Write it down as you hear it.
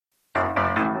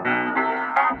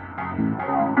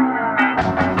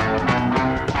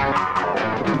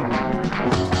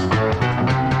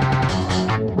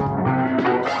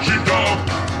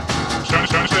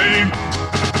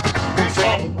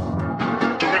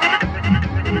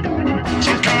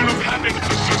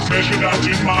measured out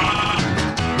in mind.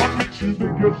 What makes you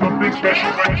think you're something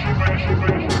special?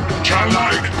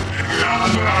 Childlike,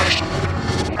 unlashed,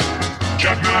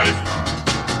 jackknife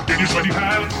in your sweaty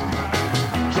hands.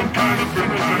 Some kind of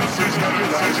reminiscence.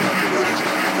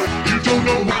 You don't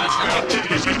know what's happening,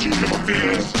 it's just you never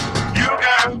fears. You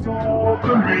can talk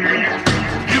to me.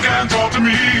 You can talk to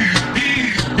me.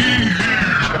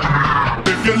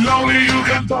 If you're lonely, you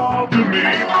can talk to me.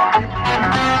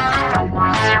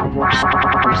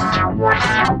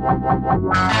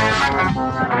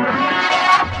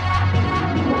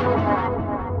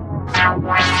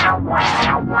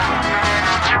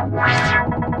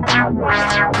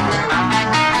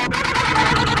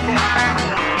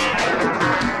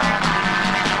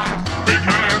 Big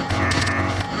man,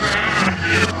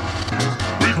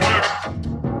 big man,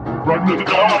 run to the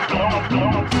door.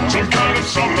 Some kind of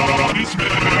somebody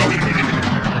smell.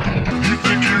 You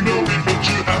think you know me, but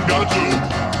you have got to.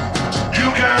 You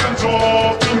can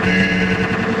talk to me.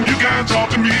 You can talk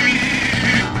to me.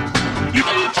 You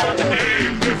can talk to me.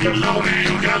 If you're lonely,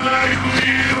 you can like me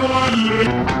one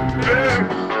little bit.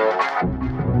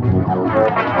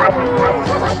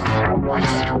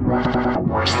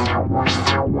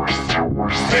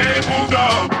 Hey,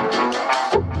 Bulldog.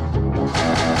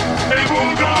 Hey,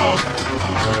 Bulldog.